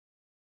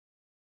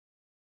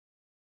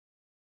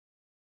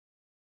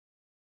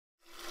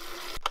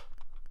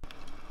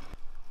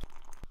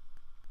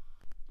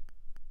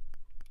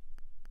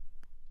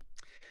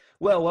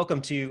Well, welcome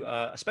to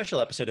a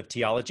special episode of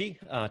Theology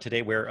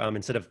today, where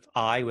instead of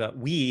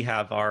we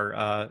have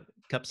our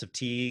cups of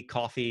tea,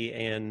 coffee,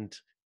 and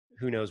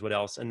who knows what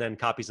else, and then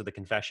copies of the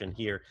confession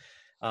here.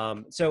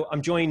 So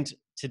I'm joined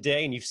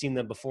today, and you've seen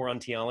them before on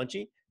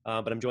Theology,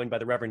 but I'm joined by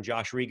the Reverend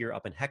Josh Rieger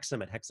up in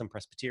Hexham at Hexham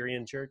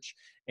Presbyterian Church,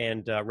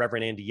 and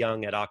Reverend Andy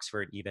Young at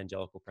Oxford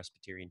Evangelical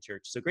Presbyterian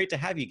Church. So great to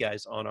have you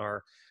guys on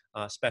our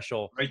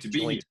special Great to be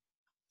joint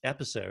here.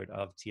 episode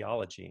of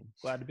Theology.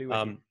 Glad to be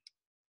with you.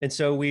 And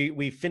so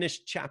we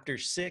finished chapter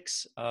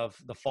 6 of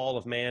the fall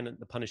of man and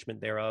the punishment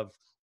thereof,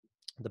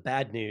 the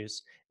bad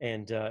news.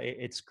 And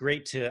it's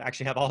great to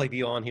actually have all of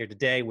you on here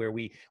today, where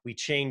we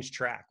change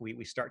track.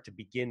 We start to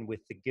begin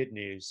with the good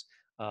news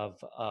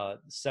of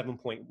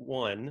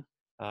 7.1,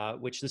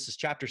 which this is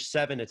chapter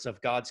 7. It's of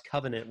God's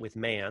covenant with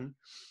man.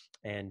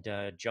 And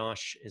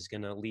Josh is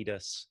going to lead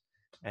us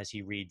as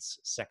he reads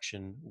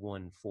section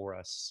 1 for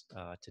us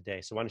today.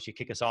 So why don't you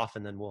kick us off,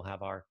 and then we'll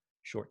have our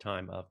short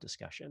time of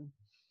discussion.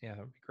 Yeah,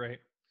 that would be great.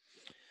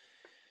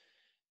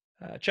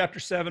 Chapter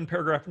 7,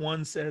 paragraph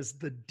 1 says,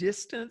 "The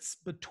distance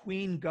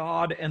between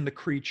God and the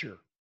creature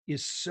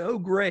is so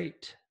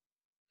great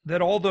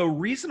that although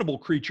reasonable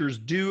creatures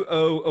do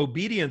owe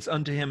obedience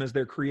unto him as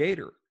their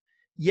creator,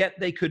 yet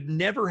they could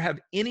never have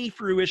any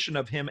fruition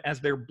of him as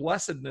their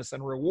blessedness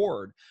and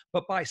reward,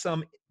 but by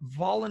some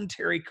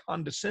voluntary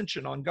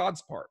condescension on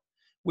God's part,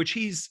 which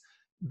he's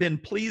been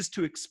pleased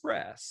to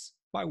express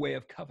by way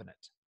of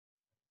covenant."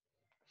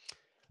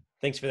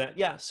 Thanks for that.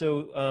 Yeah,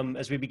 so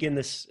as we begin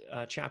this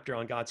chapter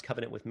on God's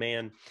covenant with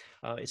man,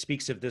 it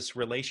speaks of this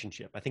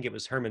relationship. I think it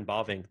was Herman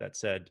Bavinck that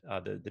said,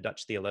 the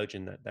Dutch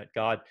theologian, that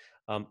God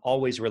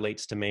always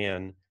relates to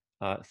man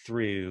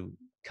through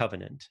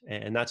covenant.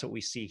 And that's what we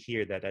see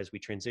here, that as we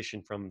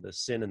transition from the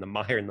sin and the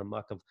mire and the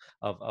muck of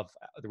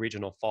the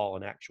original fall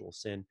and actual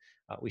sin,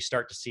 we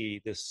start to see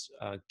this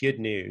good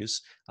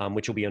news,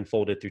 which will be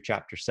unfolded through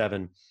chapter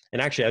 7.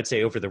 And actually, I would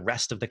say over the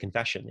rest of the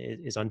confession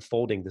is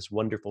unfolding this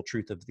wonderful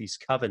truth of these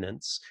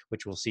covenants,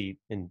 which we'll see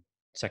in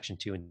section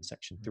 2 and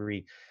section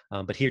 3.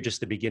 But here,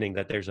 just the beginning,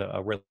 that there's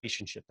a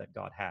relationship that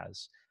God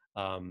has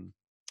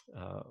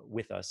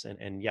with us.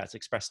 And yeah, it's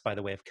expressed by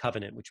the way of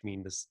covenant, which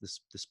means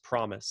this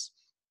promise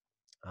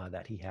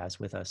that he has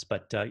with us.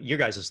 But your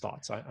guys'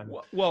 thoughts?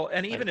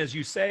 As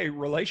you say,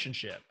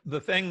 relationship,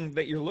 the thing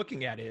that you're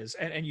looking at is,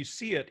 and you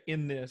see it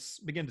in this,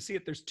 begin to see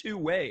it, there's two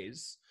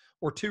ways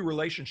or two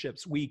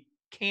relationships we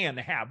can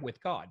have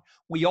with God.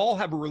 We all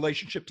have a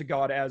relationship to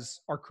God as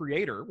our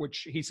creator,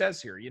 which he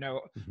says here,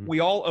 we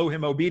all owe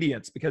him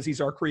obedience because he's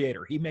our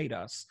creator. He made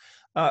us.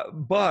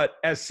 But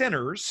as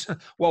sinners,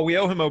 while we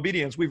owe him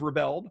obedience, we've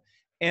rebelled.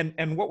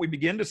 And what we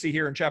begin to see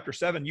here in chapter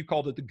 7, you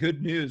called it the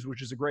good news,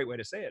 which is a great way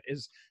to say it,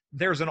 is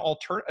there's an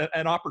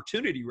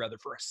opportunity rather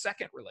for a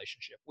second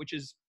relationship, which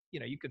is,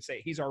 you could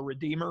say he's our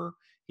redeemer.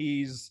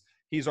 He's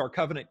our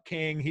covenant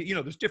king.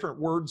 There's different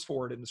words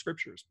for it in the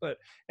scriptures,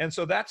 and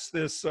so that's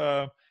this,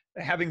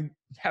 having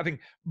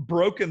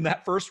broken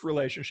that first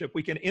relationship,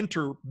 we can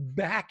enter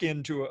back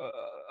into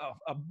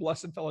a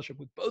blessed fellowship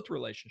with both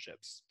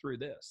relationships through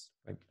this.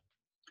 Right.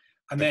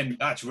 And then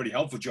that's really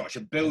helpful, Josh.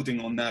 And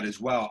building on that as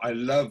well, I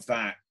love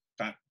that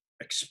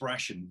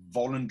expression,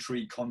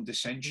 voluntary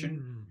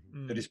condescension,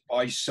 that is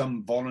by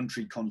some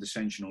voluntary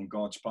condescension on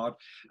God's part.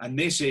 And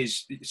this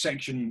is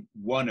section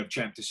 1 of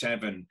chapter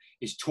 7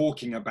 is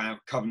talking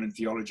about covenant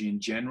theology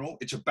in general.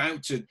 It's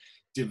about to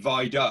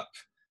divide up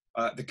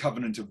the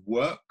covenant of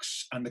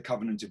works and the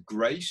covenant of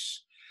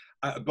grace.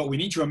 But we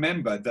need to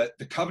remember that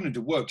the covenant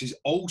of works is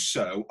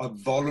also a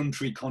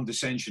voluntary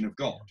condescension of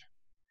God.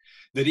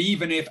 That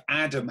even if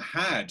Adam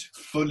had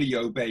fully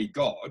obeyed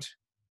God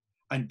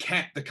and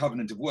kept the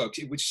covenant of works,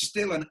 it was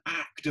still an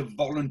act of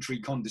voluntary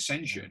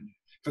condescension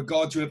for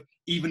God to have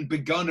even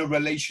begun a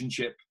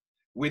relationship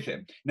with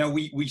him. Now,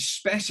 we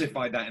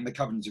specify that in the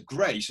covenant of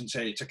grace and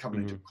say it's a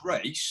covenant of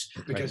grace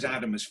because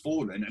Adam has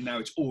fallen and now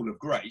it's all of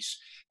grace.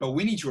 But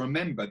we need to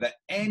remember that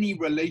any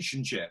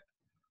relationship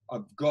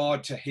of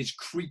God to his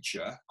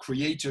creature,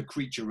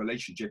 creator-creature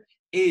relationship,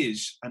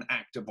 is an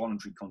act of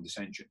voluntary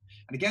condescension.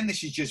 And again,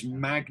 this is just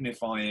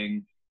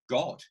magnifying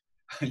God.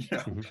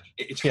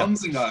 It's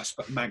humbling us,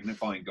 but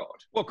magnifying God.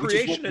 Well,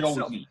 creation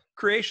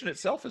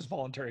itself is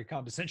voluntary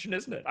condescension,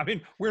 isn't it? I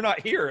mean, we're not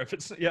here if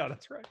it's,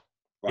 that's right.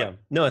 Right. Yeah,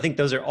 no, I think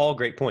those are all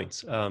great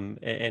points. And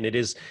it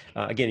is,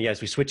 again,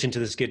 as we switch into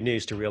this good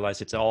news to realize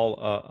it's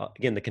all,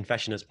 again, the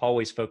confession is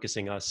always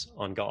focusing us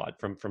on God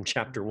from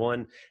chapter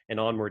 1 and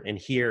onward. And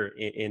here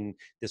in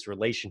this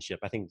relationship,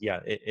 I think,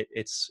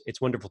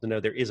 it's wonderful to know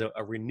there is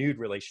a renewed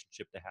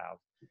relationship to have.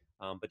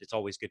 But it's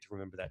always good to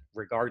remember that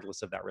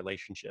regardless of that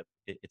relationship,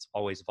 it's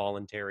always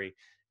voluntary.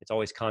 It's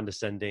always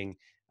condescending.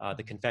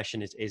 The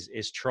confession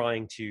is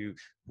trying to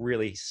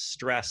really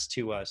stress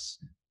to us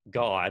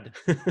God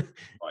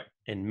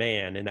and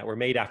man, and that we're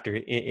made after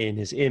in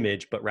his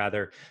image, but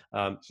rather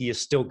he is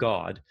still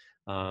God,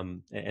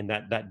 and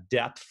that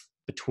depth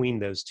between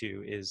those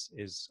two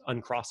is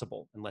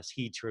uncrossable unless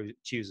he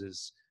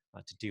chooses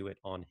to do it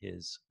on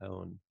his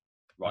own.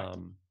 Right.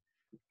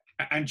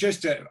 And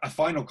just a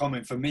final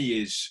comment for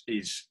me is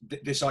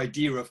this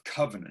idea of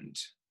covenant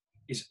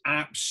is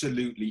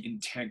absolutely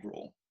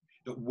integral.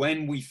 That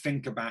when we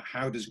think about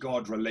how does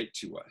God relate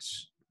to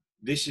us,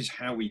 this is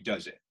how he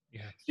does it.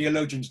 Yeah.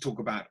 Theologians talk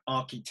about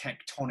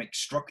architectonic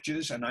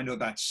structures, and I know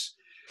that's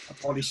a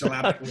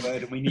polysyllabic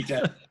word, and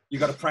you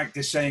got to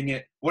practice saying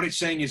it. What it's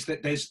saying is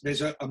that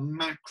there's a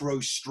macro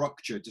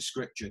structure to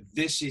Scripture.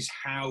 This is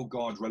how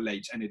God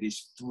relates, and it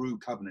is through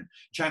covenant.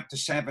 Chapter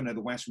 7 of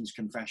the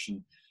Westminster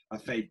Confession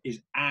of Faith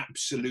is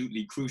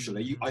absolutely crucial.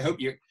 I hope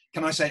you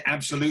can. I say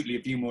absolutely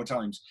a few more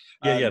times?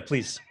 Yeah,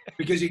 please.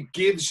 Because it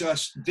gives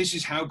us, this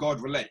is how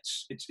God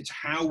relates. It's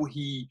how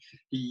he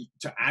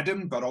to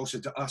Adam, but also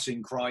to us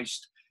in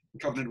Christ.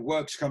 Covenant of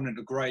works, covenant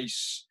of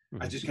grace.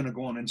 I'm just going to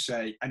go on and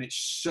say, and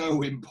it's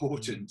so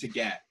important to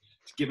get.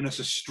 It's given us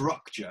a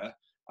structure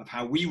of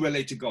how we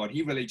relate to God,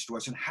 he relates to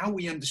us, and how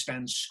we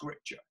understand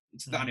Scripture.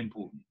 It's that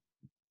important.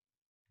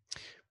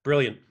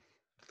 Brilliant.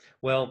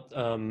 Well,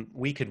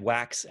 we could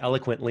wax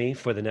eloquently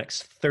for the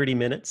next 30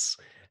 minutes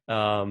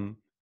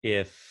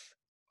if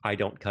I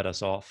don't cut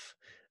us off.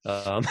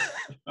 But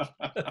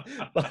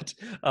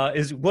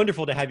it's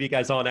wonderful to have you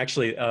guys on.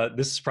 Actually,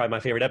 this is probably my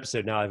favorite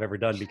episode now I've ever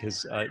done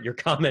because your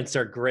comments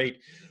are great.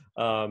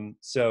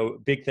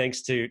 So big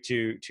thanks to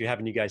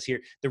having you guys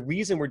here. The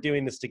reason we're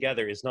doing this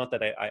together is not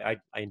that I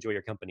enjoy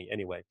your company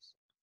anyway.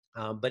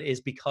 But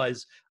is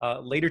because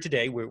later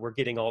today we're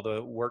getting all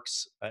the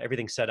works,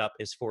 everything set up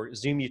is for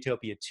Zoom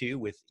Utopia 2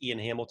 with Ian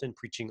Hamilton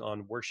preaching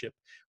on worship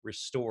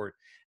restored.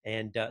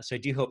 And so I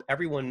do hope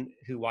everyone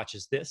who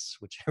watches this,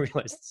 which I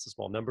realize it's a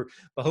small number,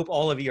 but hope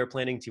all of you are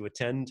planning to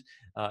attend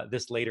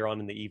this later on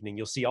in the evening.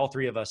 You'll see all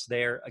three of us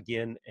there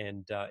again,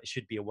 and it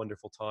should be a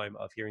wonderful time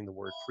of hearing the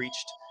word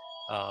preached.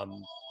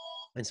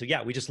 And so,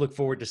 yeah, we just look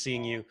forward to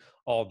seeing you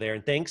all there.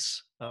 And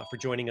thanks for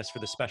joining us for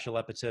the special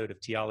episode of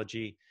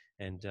Theology.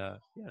 And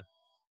yeah,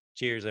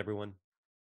 cheers, everyone.